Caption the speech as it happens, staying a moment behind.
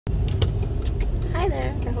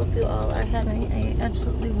hope you all are having an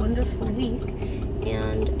absolutely wonderful week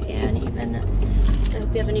and I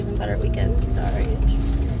hope you have an even better weekend. Sorry, just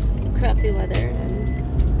crappy weather,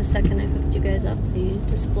 and the second I hooked you guys up, the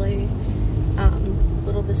display,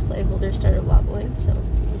 little display holder started wobbling, so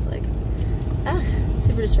it was like,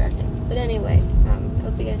 super distracting. But anyway, I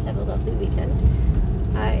hope you guys have a lovely weekend.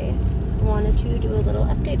 I wanted to do a little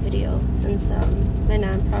update video since my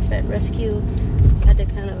nonprofit rescue had to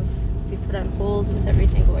kind of be put on hold with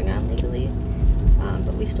everything going on legally,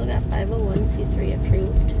 but we still got 501c3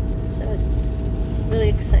 approved, so it's really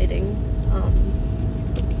exciting.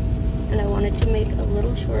 And I wanted to make a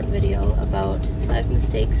little short video about 5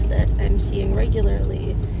 mistakes that I'm seeing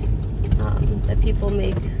regularly that people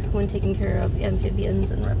make when taking care of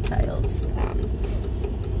amphibians and reptiles.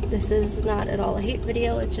 This is not at all a hate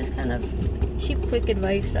video, it's just kind of cheap, quick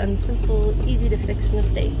advice on simple, easy to fix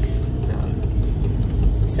mistakes.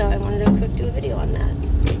 So I wanted to do a video on that.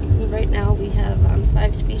 And right now we have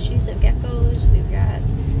 5 species of geckos. We've got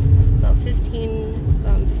about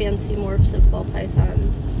 15 fancy morphs of ball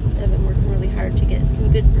pythons. I've been working really hard to get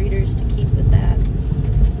some good breeders to keep with that.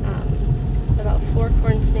 About 4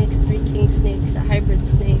 corn snakes, 3 king snakes, a hybrid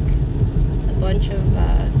snake, a bunch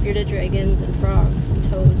of bearded dragons and frogs and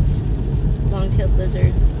toads, long-tailed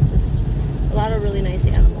lizards, just a lot of really nice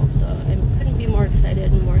animals. So I couldn't be more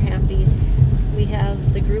excited and more happy. We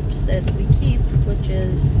have the groups that we keep, which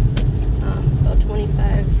is about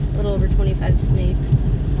 25, a little over 25 snakes,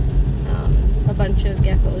 a bunch of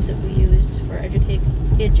geckos that we use for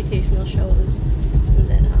educational shows, and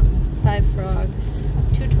then 5 frogs,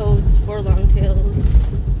 2 toads, 4 longtails,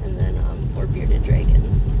 and then 4 bearded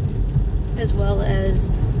dragons, as well as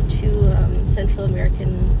 2 Central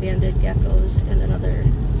American banded geckos and another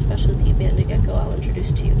specialty banded gecko I'll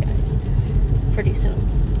introduce to you guys pretty soon.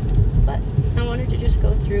 But I wanted to just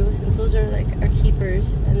go through, since those are like our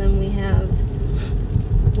keepers, and then we have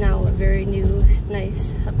now a very new,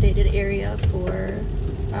 nice, updated area for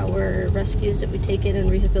our rescues that we take in and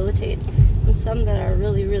rehabilitate, and some that are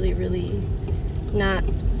really, really, really not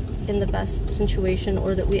in the best situation,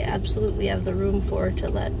 or that we absolutely have the room for to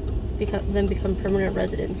let them become permanent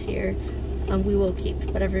residents here. We will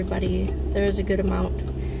keep, but everybody, there is a good amount,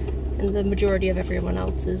 and the majority of everyone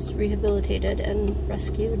else is rehabilitated and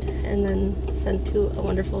rescued and then sent to a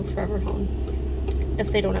wonderful forever home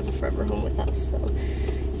if they don't have a forever home with us. So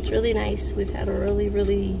it's really nice. We've had a really,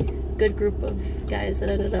 really good group of guys that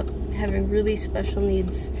ended up having really special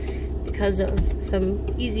needs because of some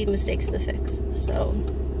easy mistakes to fix. So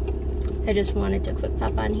I just wanted to quick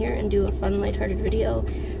pop on here and do a fun, lighthearted video.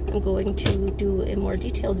 I'm going to do a more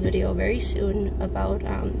detailed video very soon about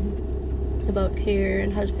care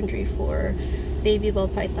and husbandry for baby ball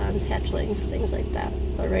pythons, hatchlings, things like that.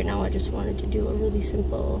 But right now I just wanted to do a really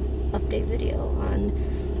simple update video on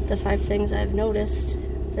the 5 things I've noticed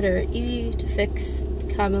that are easy to fix,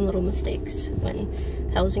 common little mistakes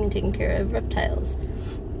when housing and taking care of reptiles.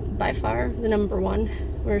 By far, the number one,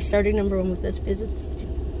 we're starting number 1 with this because it's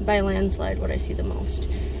by a landslide what I see the most,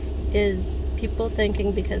 is people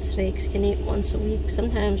thinking because snakes can eat once a week,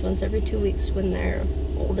 sometimes once every 2 weeks when they're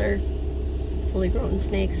older, fully grown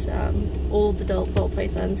snakes. Old adult ball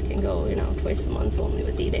pythons can go, twice a month only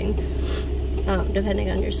with eating, depending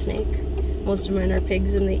on your snake. Most of mine are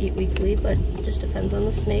pigs and they eat weekly, but it just depends on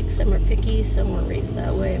the snake. Some are picky, some were raised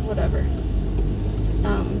that way, whatever.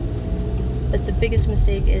 But the biggest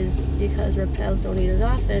mistake is because reptiles don't eat as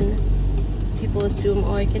often, people assume,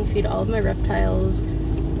 oh, I can feed all of my reptiles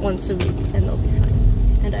once a week and they'll be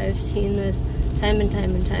fine. And I've seen this time and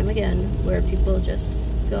time and time again, where people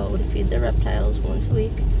just go to feed their reptiles once a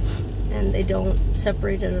week and they don't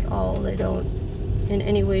separate it at all. They don't in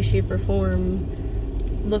any way, shape, or form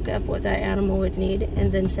look up what that animal would need.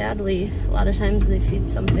 And then sadly, a lot of times they feed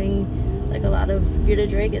something, like a lot of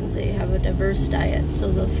bearded dragons, they have a diverse diet,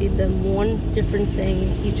 so they'll feed them one different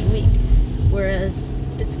thing each week, whereas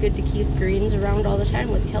it's good to keep greens around all the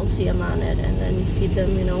time with calcium on it, and then feed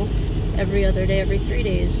them, every other day, every 3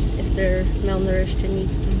 days if they're malnourished and you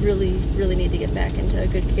really, really need to get back into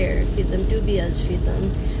good care. Feed them dubias, feed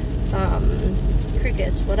them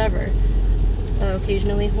crickets, whatever.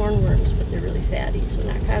 Occasionally hornworms, but they're really fatty, so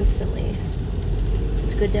not constantly.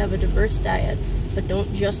 It's good to have a diverse diet, but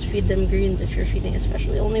don't just feed them greens if you're feeding,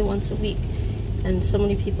 especially only once a week. And so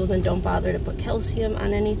many people then don't bother to put calcium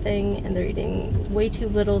on anything, and they're eating way too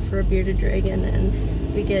little for a bearded dragon,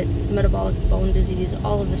 and we get metabolic bone disease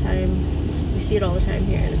all of the time. We see it all the time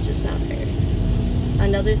here, and it's just not fair.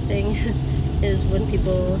 Another thing is when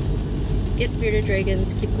people get bearded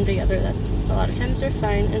dragons, keep them together, that's a lot of times they're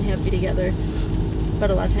fine and happy together, but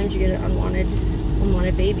a lot of times you get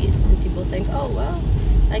unwanted babies, and people think, oh well,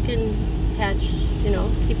 I can hatch, you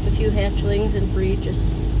know, keep a few hatchlings and breed.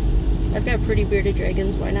 I've got pretty bearded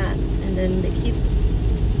dragons, why not? And then they keep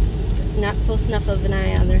not close enough of an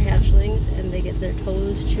eye on their hatchlings, and they get their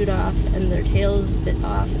toes chewed off and their tails bit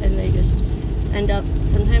off, and they just end up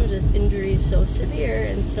sometimes with injuries so severe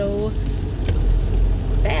and so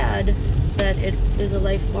bad that it is a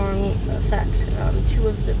lifelong effect. 2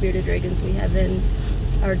 of the bearded dragons we have in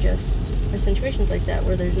are situations like that,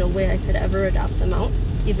 where there's no way I could ever adopt them out,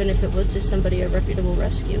 even if it was just somebody, a reputable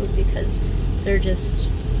rescue, because they're just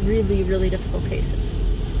really, really difficult cases.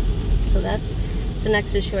 So that's the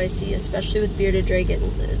next issue I see, especially with bearded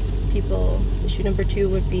dragons, is people. Issue number 2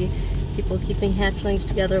 would be people keeping hatchlings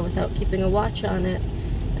together without keeping a watch on it,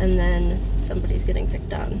 and then somebody's getting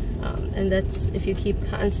picked on. And that's if you keep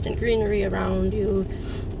constant greenery around, you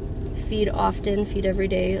feed often, feed every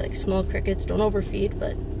day, like small crickets, don't overfeed,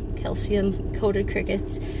 but calcium-coated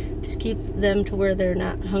crickets, just keep them to where they're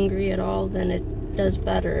not hungry at all, then it does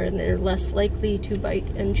better, and they're less likely to bite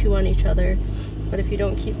and chew on each other. But if you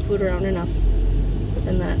don't keep food around enough,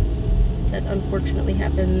 then that unfortunately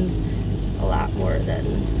happens a lot more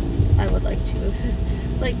than I would like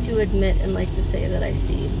to admit and like to say that I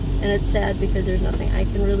see. And it's sad because there's nothing I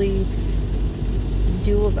can really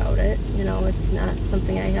do about it. You know, it's not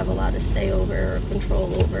something I have a lot of say over or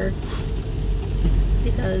control over,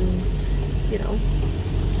 because, you know,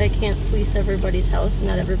 I can't police everybody's house, and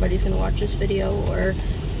not everybody's going to watch this video or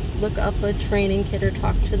look up a training kit or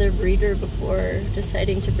talk to their breeder before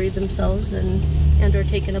deciding to breed themselves and or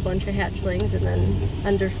taking a bunch of hatchlings and then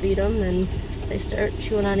underfeed them and they start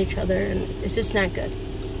chewing on each other, and it's just not good.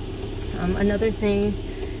 Another thing,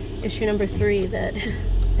 issue number 3 that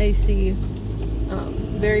I see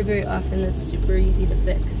very, very often that's super easy to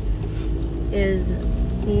fix, is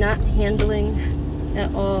not handling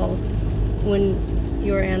at all when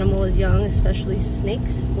your animal is young, especially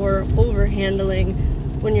snakes, or over handling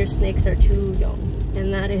when your snakes are too young.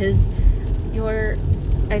 And that is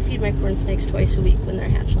I feed my corn snakes twice a week when they're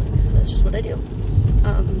hatchlings. That's just what I do.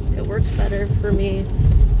 It works better for me.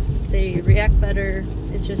 They react better.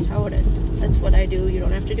 It's just how it is. That's what I do. You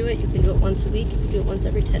don't have to do it. You can do it once a week. You can do it once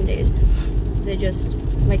every 10 days.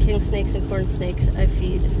 My king snakes and corn snakes, I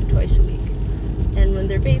feed twice a week. And when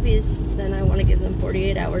they're babies, then I want to give them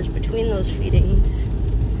 48 hours between those feedings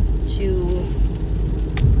to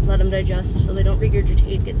let them digest so they don't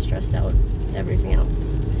regurgitate, get stressed out, everything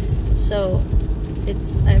else. So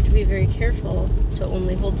I have to be very careful to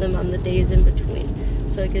only hold them on the days in between.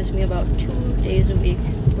 So it gives me about 2 days a week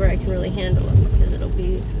where I can really handle them, because it'll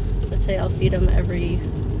be, let's say I'll feed them every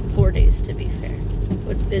 4 days, to be fair,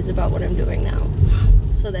 which is about what I'm doing now.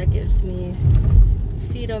 So that gives me,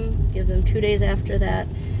 feed them, give them 2 days after that,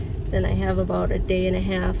 then I have about a day and a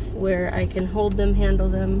half where I can hold them, handle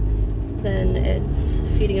them, then it's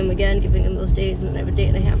feeding them again, giving them those days, and then I have a day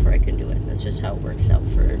and a half where I can do it. That's just how it works out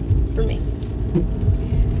for me.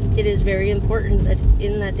 It is very important that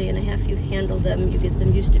in that day and a half you handle them, you get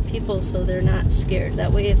them used to people so they're not scared.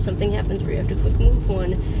 That way if something happens where you have to quick move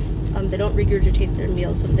one, they don't regurgitate their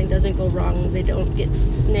meal, something doesn't go wrong, they don't get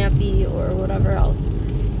snappy or whatever else.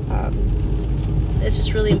 It's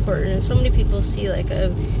just really important. And so many people see like a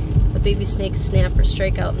baby snake snap or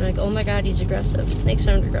strike out and they're like, oh my god, he's aggressive. Snakes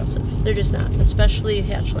aren't aggressive. They're just not, especially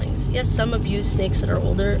hatchlings. Yes, some abused snakes that are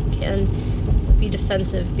older can be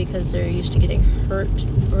defensive because they're used to getting hurt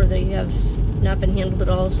or they have not been handled at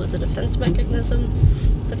all, so it's a defense mechanism,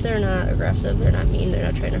 but they're not aggressive, they're not mean, they're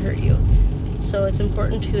not trying to hurt you. So it's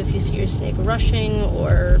important to, if you see your snake rushing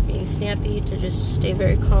or being snappy, to just stay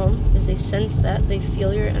very calm, because they sense that, they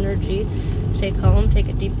feel your energy. Stay calm, take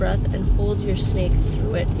a deep breath, and hold your snake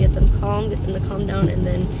through it. Get them calm, get them to calm down, and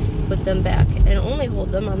then put them back. And only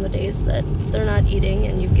hold them on the days that they're not eating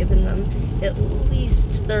and you've given them at least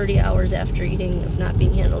 30 hours after eating of not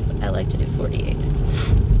being handled. I like to do 48.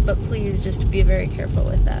 But please just be very careful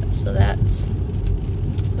with that. So that's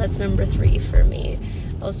number 3 for me.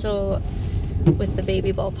 Also, with the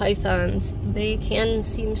baby ball pythons, they can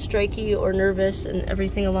seem striky or nervous and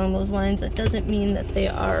everything along those lines. That doesn't mean that they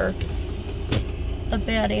are a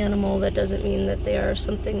bad animal. That doesn't mean that they are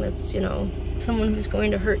something that's, you know, someone who's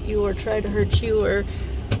going to hurt you or try to hurt you or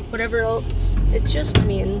whatever else. It just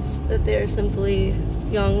means that they're simply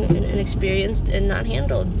young and inexperienced and not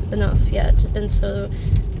handled enough yet. And so,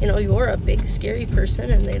 you know, you're a big scary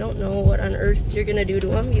person and they don't know what on earth you're gonna do to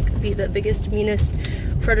them. You could be the biggest, meanest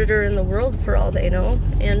predator in the world for all they know,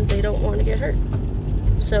 and they don't want to get hurt.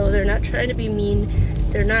 So they're not trying to be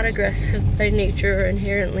mean, they're not aggressive by nature or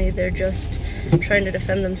inherently, they're just trying to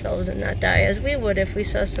defend themselves and not die, as we would if we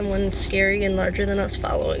saw someone scary and larger than us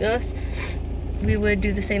following us. we would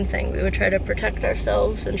do the same thing. We would try to protect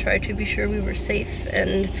ourselves and try to be sure we were safe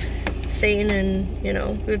and sane, and you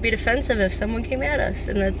know, we would be defensive if someone came at us.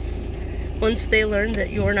 And that's, once they learn that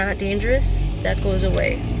you're not dangerous, that goes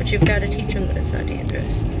away. But you've got to teach them that it's not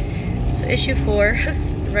dangerous. So issue 4,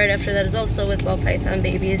 right after that, is also with ball python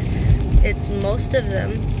babies. It's most of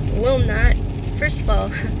them will not, first of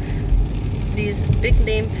all, these big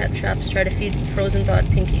name pet shops try to feed frozen thawed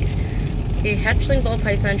pinkies. A hatchling ball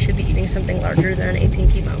python should be eating something larger than a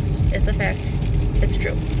pinky mouse. It's a fact. It's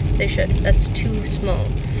true. They should. That's too small.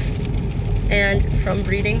 And from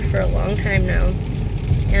breeding for a long time now,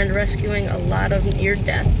 and rescuing a lot of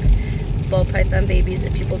near-death ball python babies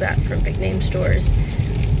that people got from big name stores,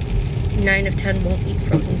 9 of 10 won't eat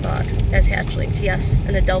frozen thawed as hatchlings. Yes,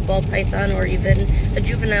 an adult ball python or even a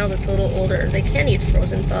juvenile that's a little older, they can eat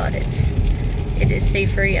frozen thawed. It is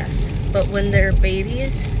safer, yes. But when they're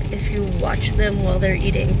babies, if you watch them while they're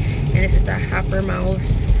eating, and if it's a hopper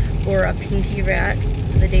mouse or a pinky rat,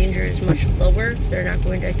 the danger is much lower. They're not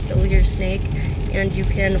going to kill your snake, and you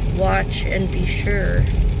can watch and be sure,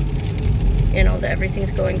 you know, that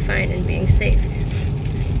everything's going fine and being safe.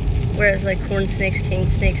 Whereas like corn snakes, king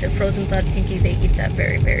snakes, a frozen thawed pinky, they eat that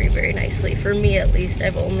very, very, very nicely. For me at least,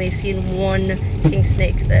 I've only seen one king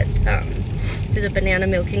snake that is a banana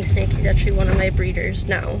milking snake. He's actually one of my breeders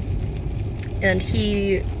now. And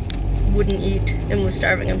he wouldn't eat and was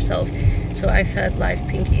starving himself. So I fed live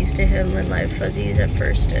pinkies to him and live fuzzies at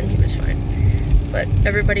first, and he was fine. But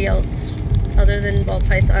everybody else, other than ball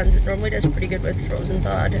pythons, it normally does pretty good with frozen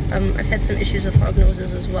thawed. I've had some issues with hog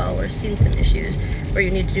noses as well, or seen some issues where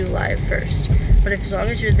you need to do live first. But as long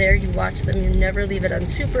as you're there, you watch them, you never leave it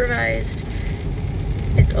unsupervised,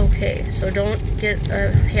 it's okay. So don't get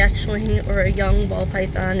a hatchling or a young ball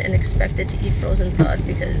python and expect it to eat frozen thawed,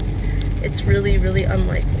 because it's really, really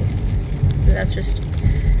unlikely. That's just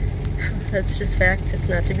fact. It's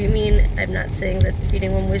not to be mean. I'm not saying that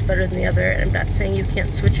feeding one way is better than the other, and I'm not saying you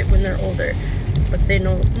can't switch it when they're older, but they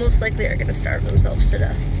know most likely are going to starve themselves to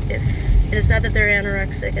death. If it is not that they're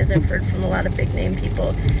anorexic, as I've heard from a lot of big name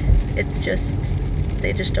people, it's just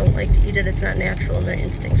they just don't like to eat it. It's not natural in their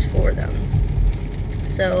instincts for them.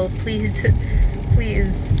 So please,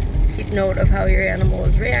 please keep note of how your animal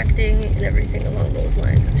is reacting and everything along those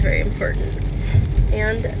lines. It's very important.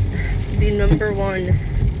 And the number one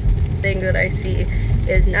thing that I see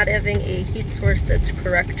is not having a heat source that's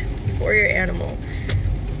correct for your animal.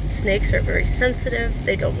 Snakes are very sensitive.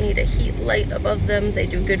 They don't need a heat light above them. They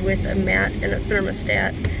do good with a mat and a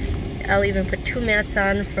thermostat. I'll even put 2 mats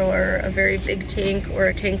on for a very big tank or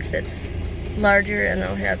a tank that's larger, and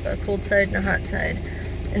I'll have a cold side and a hot side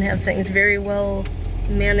and have things very well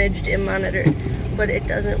managed and monitored. But it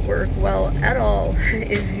doesn't work well at all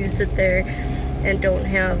if you sit there and don't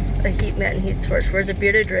have a heat mat and heat source. Whereas a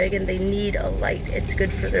bearded dragon, they need a light. It's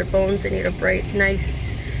good for their bones. They need a bright,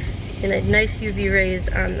 nice UV rays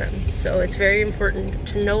on them. So it's very important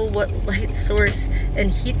to know what light source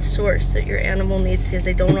and heat source that your animal needs, because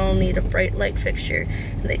they don't all need a bright light fixture,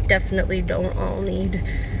 and they definitely don't all need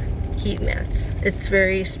heat mats. It's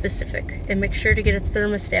very specific. And make sure to get a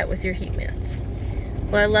thermostat with your heat mats.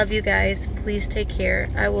 Well, I love you guys. Please take care.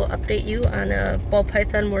 I will update you on a ball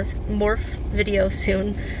python morph video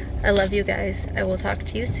soon. I love you guys. I will talk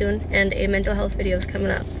to you soon, and a mental health video is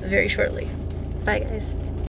coming up very shortly. Bye guys.